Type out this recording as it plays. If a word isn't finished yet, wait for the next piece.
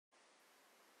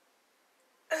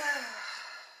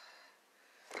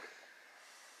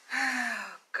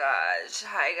gosh.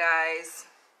 Hi, guys.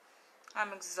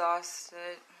 I'm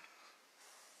exhausted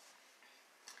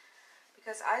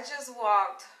because I just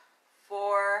walked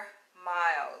 4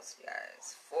 miles, you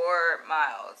guys. 4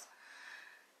 miles.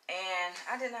 And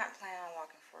I did not plan on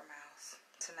walking 4 miles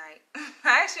tonight.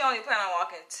 I actually only plan on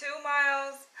walking 2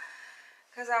 miles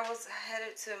because I was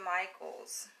headed to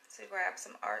Michael's to grab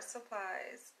some art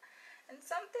supplies. And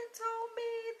something told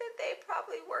me that they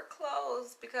probably were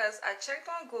closed because I checked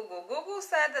on Google. Google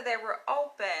said that they were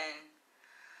open.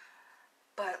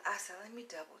 But I said, let me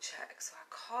double check. So I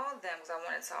called them because I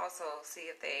wanted to also see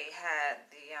if they had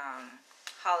the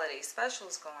holiday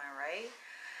specials going, right?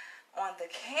 On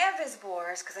the canvas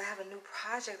boards, because I have a new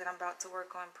project that I'm about to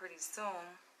work on pretty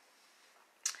soon.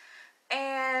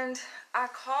 And I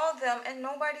called them and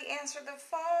nobody answered the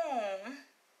phone.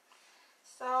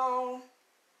 So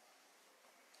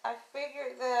I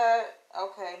figured that,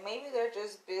 okay, maybe they're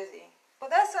just busy. But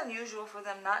that's unusual for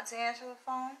them not to answer the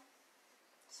phone.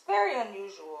 It's very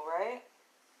unusual, right?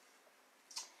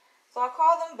 So I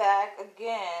called them back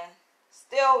again.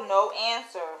 Still no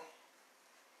answer.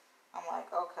 I'm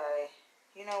like, okay,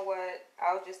 you know what?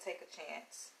 I'll just take a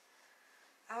chance.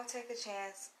 I'll take a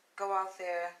chance. Go out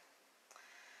there.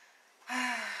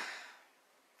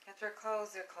 If they're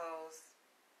closed, they're closed.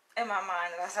 In my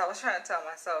mind, that's what I was trying to tell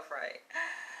myself, right?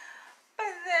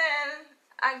 But then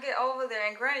I get over there,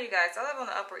 and granted, you guys, I live on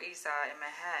the Upper East Side in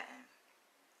Manhattan.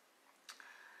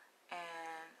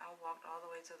 And I walked all the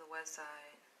way to the West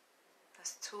Side.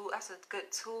 That's a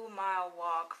good 2-mile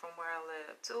walk from where I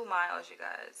live. 2 miles, you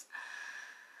guys.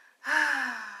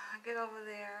 I get over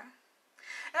there.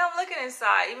 And I'm looking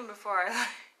inside, even before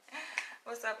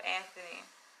what's up, Anthony?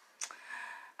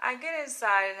 I get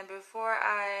inside, and before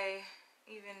I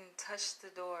even touch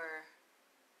the door,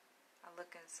 I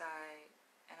look inside,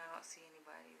 and I don't see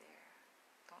anybody there.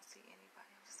 Don't see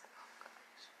anybody. I'm just like, oh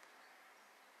gosh.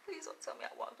 Please don't tell me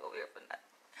I walked over here for nothing.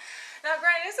 Now,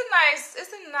 granted, it's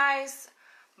a nice,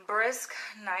 brisk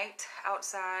night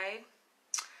outside.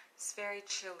 It's very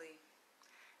chilly.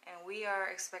 And we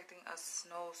are expecting a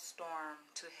snowstorm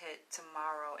to hit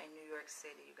tomorrow in New York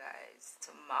City, you guys.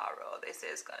 Tomorrow. They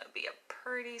say it's going to be a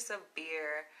pretty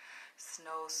severe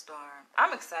snowstorm.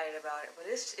 I'm excited about it, but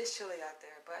it's chilly out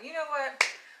there. But you know what?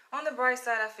 On the bright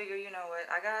side, I figure, you know what?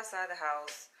 I got outside the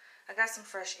house. I got some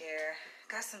fresh air.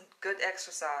 Got some good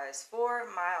exercise. 4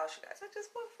 miles, you guys. I just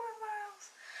went 4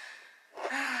 miles.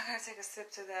 I gotta take a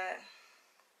sip to that.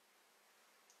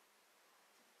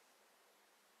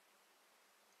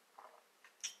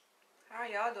 How are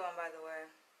y'all doing, by the way?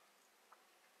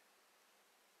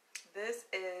 This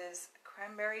is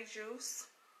cranberry juice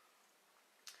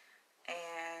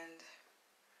and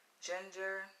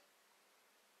ginger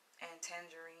and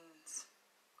tangerines.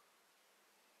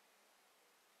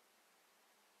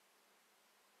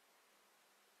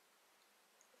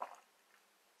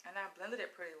 And I blended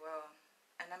it pretty well.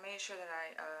 And I made sure that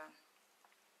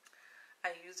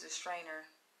I used a strainer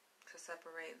to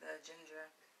separate the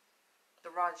ginger, the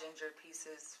raw ginger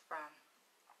pieces from,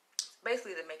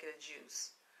 basically to make it a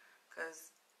juice.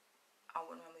 Because I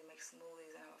wouldn't really make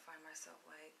smoothies and I would find myself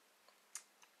like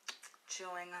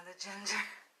chewing on the ginger.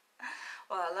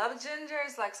 Well, I love ginger.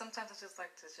 It's like sometimes I just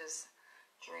like to just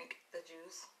drink the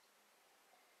juice.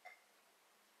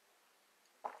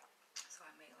 So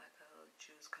I made like a little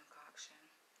juice concoction.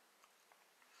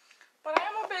 But I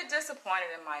am a bit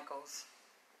disappointed in Michael's.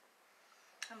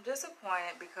 I'm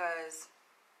disappointed because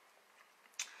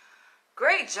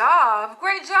great job.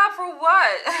 Great job for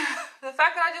what? The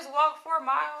fact that I just walked 4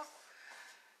 miles?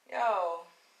 Yo.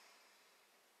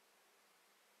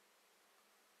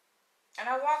 And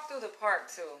I walked through the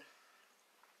park too.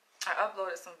 I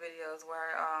uploaded some videos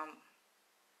where I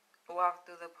walked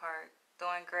through the park.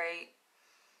 Doing great.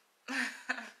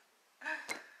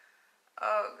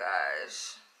 Oh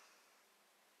gosh.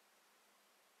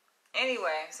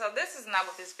 Anyway, so this is not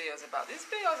what this video is about. This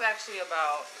video is actually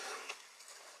about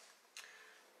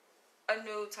a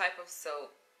new type of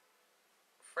soap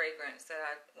fragrance that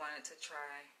I wanted to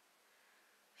try.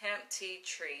 Hemp tea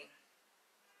tree.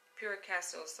 Pure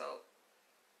Castille soap.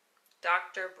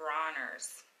 Dr.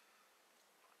 Bronner's.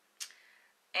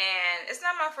 And it's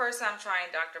not my first time trying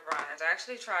Dr. Bronner's. I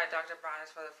actually tried Dr. Bronner's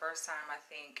for the first time, I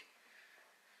think.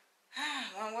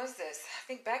 When was this? I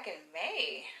think back in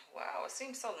May. Wow, it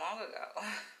seems so long ago.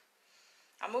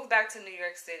 I moved back to New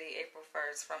York City April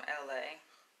 1st from LA.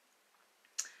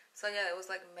 So yeah, it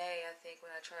was like May, I think,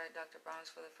 when I tried Dr.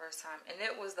 Bronner's for the first time. And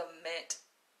it was the mint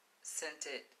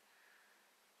scented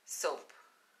soap.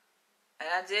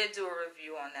 And I did do a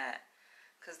review on that.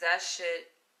 Because that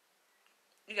shit,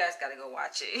 You guys gotta go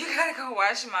watch it. You gotta go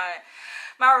watch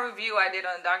my review I did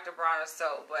on Dr. Bronner's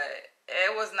soap, but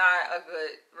it was not a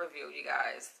good review, you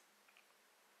guys.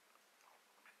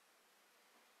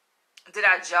 Did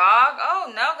I jog?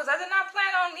 Oh no, because I did not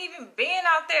plan on even being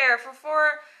out there for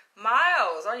 4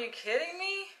 miles. Are you kidding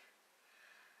me?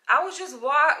 I was just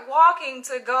walking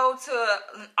to go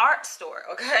to an art store,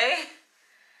 okay?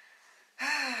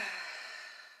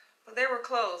 But they were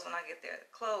closed when I get there.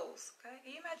 Closed, okay?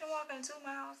 Can you imagine walking 2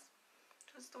 miles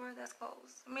to a store that's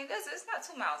closed? I mean, it's not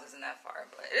 2 miles, isn't that far,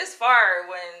 but it is far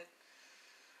when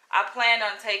I planned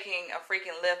on taking a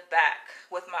freaking lift back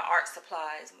with my art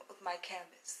supplies, with my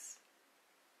canvas.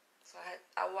 So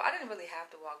I didn't really have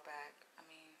to walk back. I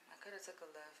mean, I could have took a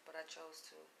lift, but I chose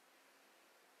to.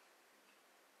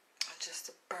 Just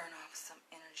to burn off some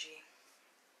energy.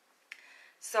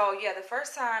 So yeah, the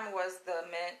first time was the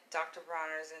mint Dr.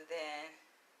 Bronner's, and then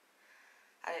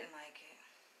I didn't like it.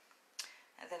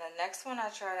 And then the next one I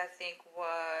tried, I think,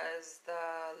 was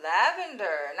the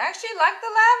lavender, and I actually liked the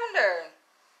lavender.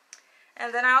 And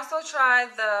then I also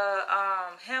tried the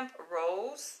hemp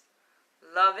rose.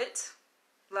 Love it.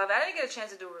 Love it. I didn't get a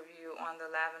chance to do a review on the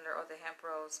lavender or the hemp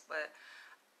rose, but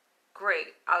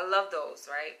great. I love those,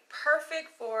 right?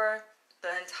 Perfect for the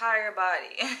entire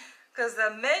body. Because the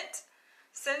mint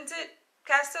scented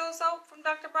Castille soap from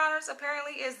Dr. Bronner's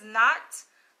apparently is not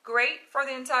great for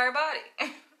the entire body.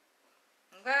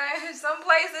 Okay? Some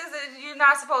places you're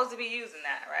not supposed to be using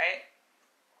that, right?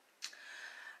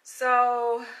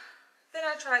 So then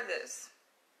I tried this.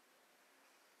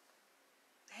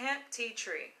 Hemp tea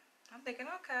tree. I'm thinking,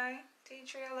 okay, tea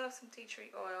tree. I love some tea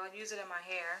tree oil. I use it in my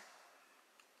hair.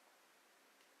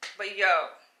 But yo,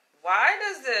 why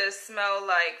does this smell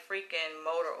like freaking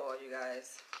motor oil, you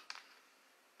guys?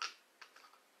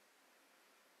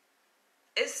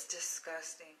 It's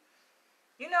disgusting.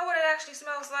 You know what it actually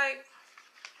smells like?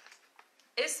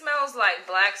 It smells like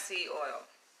black seed oil.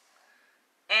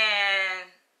 And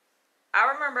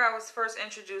I remember I was first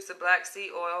introduced to black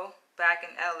seed oil back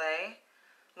in LA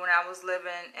when I was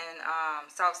living in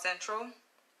South Central.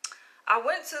 I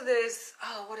went to this,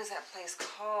 what is that place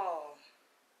called?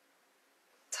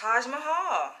 Taj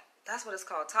Mahal. That's what it's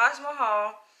called. Taj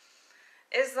Mahal.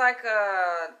 It's like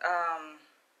an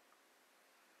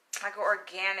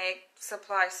organic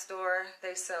supply store.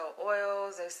 They sell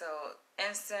oils, they sell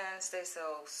incense, they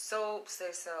sell soaps,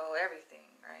 they sell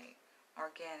everything, right?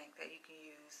 Organic that you can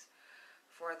use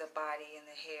for the body and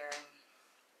the hair and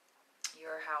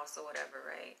your house or whatever,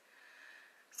 right?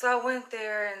 So I went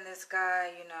there, and this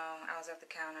guy, I was at the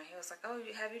counter. He was like, "Oh,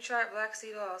 have you tried black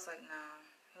seed oil?" I was like, "No."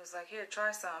 He was like, "Here,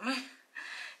 try some."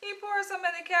 He poured some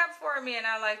in the cap for me, and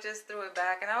I just threw it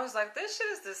back. And I was like, "This shit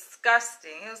is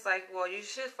disgusting." He was like, "Well, you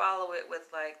should follow it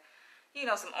with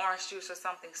some orange juice or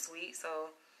something sweet, so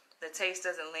the taste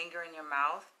doesn't linger in your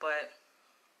mouth." But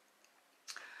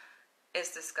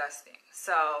it's disgusting.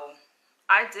 So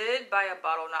I did buy a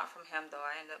bottle, not from him though.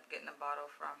 I ended up getting a bottle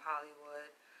from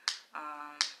Hollywood,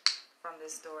 from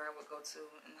this store I would go to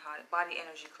in Body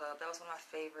Energy Club. That was one of my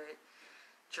favorite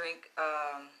drink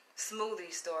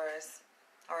smoothie stores,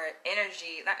 or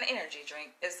not an energy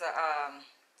drink. It's a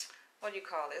what do you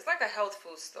call it? It's like a health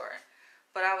food store,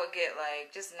 but I would get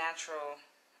just natural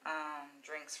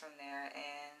drinks from there,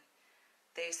 and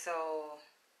they sold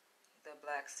the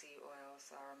black seed oil.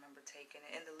 So I remember taking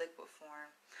it in the liquid form,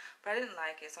 but I didn't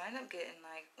like it. So I ended up getting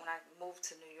when I moved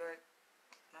to New York.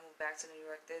 When I moved back to New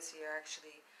York this year, I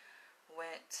actually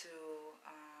went to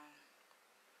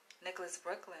Nicholas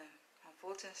Brooklyn on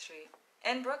Fulton Street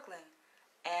in Brooklyn,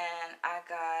 and I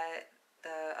got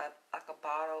a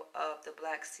bottle of the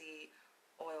black seed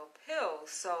oil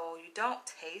pills. So you don't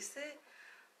taste it,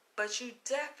 but you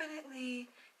definitely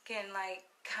can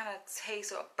kind of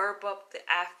taste or burp up the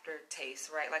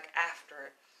aftertaste, right?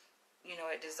 After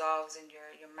it dissolves in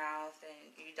your mouth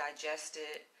and you digest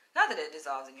it. Not that it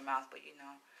dissolves in your mouth, but you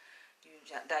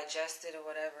digest it or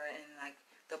whatever, and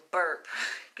the burp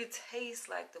could taste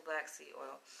like the black seed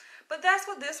oil. But that's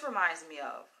what this reminds me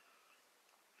of.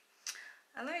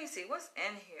 And let me see what's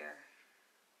in here.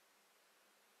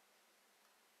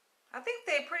 I think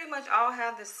they pretty much all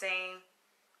have the same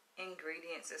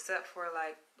ingredients, except for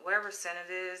whatever scent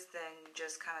it is, then you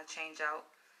just kind of change out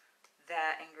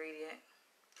that ingredient.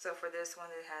 So for this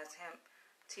one, it has hemp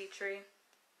tea tree.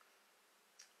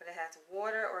 But it has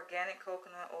water, organic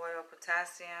coconut oil,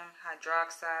 potassium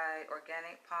hydroxide,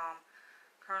 organic palm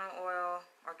kernel oil,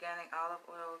 organic olive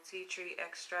oil, tea tree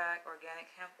extract, organic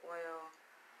hemp oil,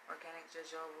 organic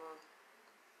jojoba,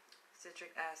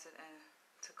 citric acid, and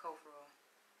tocopherol.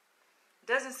 It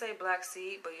doesn't say black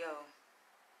seed, but yo,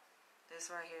 this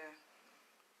right here.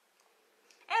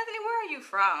 Anthony, where are you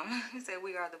from? He said,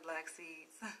 we are the black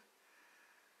seeds.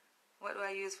 What do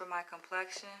I use for my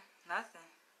complexion? Nothing.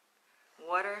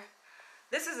 Water.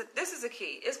 This is a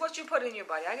key. It's what you put in your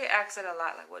body. I get asked that a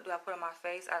lot. Like, what do I put on my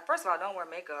face? First of all, I don't wear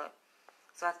makeup.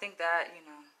 So I think that, you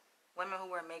know, women who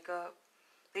wear makeup,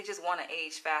 they just want to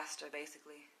age faster,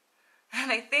 basically.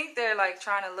 And they think they're like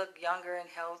trying to look younger and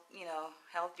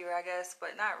healthier, I guess,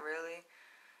 but not really,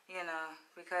 you know,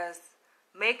 because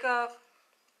makeup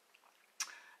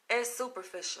is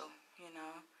superficial, you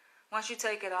know. Once you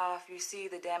take it off, you see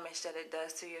the damage that it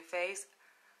does to your face.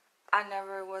 I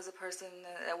never was a person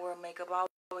that wore makeup. I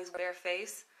always wear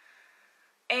face.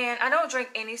 And I don't drink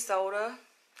any soda.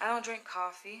 I don't drink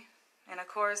coffee. And of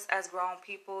course, as grown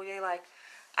people, I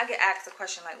get asked a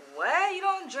question like, what? You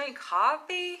don't drink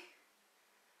coffee?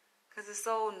 Because it's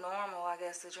so normal, I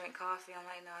guess, to drink coffee. I'm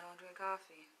like, no, I don't drink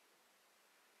coffee.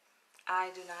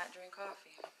 I do not drink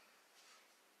coffee.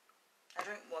 I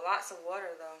drink lots of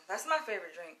water, though. That's my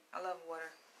favorite drink. I love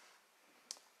water.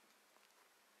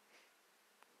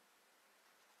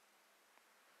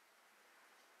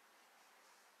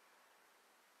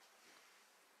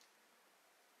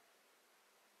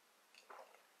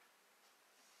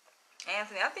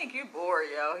 Anthony, I think you're bored,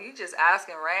 yo. You just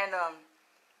asking random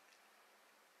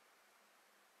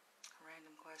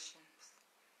questions.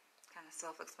 Kind of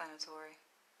self-explanatory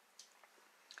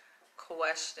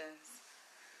questions.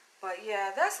 But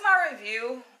yeah, that's my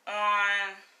review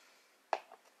on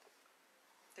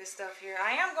this stuff here.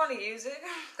 I am going to use it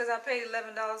because I paid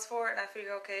 $11 for it and I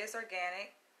figure, okay, it's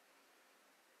organic.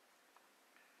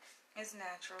 It's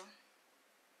natural.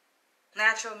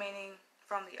 Natural meaning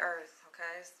from the earth,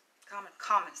 okay? It's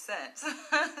common sense.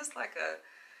 It's like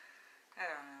I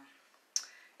don't know.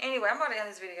 Anyway, I'm going to end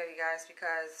this video, you guys,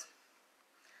 because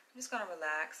I'm just going to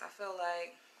relax. I feel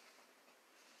like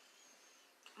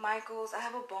Michael's, I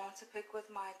have a bone to pick with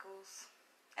Michael's.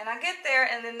 And I get there,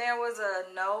 and then there was a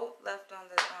note left on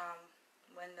the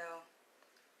window.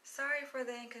 Sorry for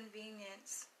the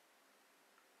inconvenience.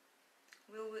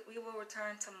 We will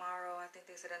return tomorrow. I think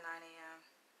they said at 9 a.m.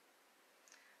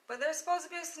 But there's supposed to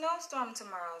be a snowstorm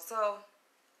tomorrow. So,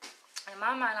 in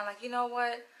my mind, I'm like, you know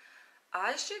what?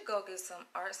 I should go get some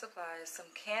art supplies, some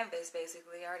canvas,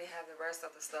 basically. I already have the rest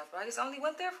of the stuff. But I just only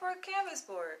went there for a canvas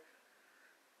board.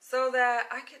 So that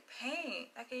I could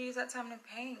paint. I could use that time to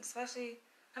paint. Especially,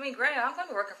 I mean, granted, I'm going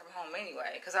to be working from home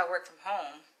anyway. Because I work from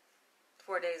home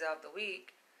 4 days out of the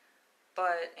week.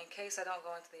 But in case I don't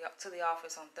go into the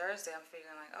office on Thursday, I'm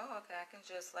figuring like, oh, okay, I can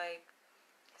just like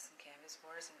get some canvas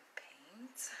boards and paint.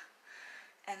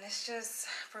 And it's just,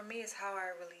 for me, it's how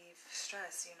I relieve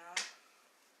stress, you know.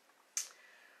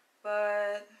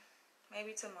 But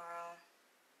maybe tomorrow.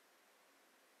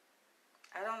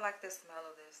 I don't like the smell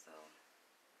of this though.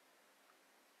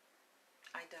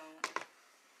 I don't.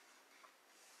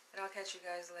 But I'll catch you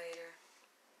guys later.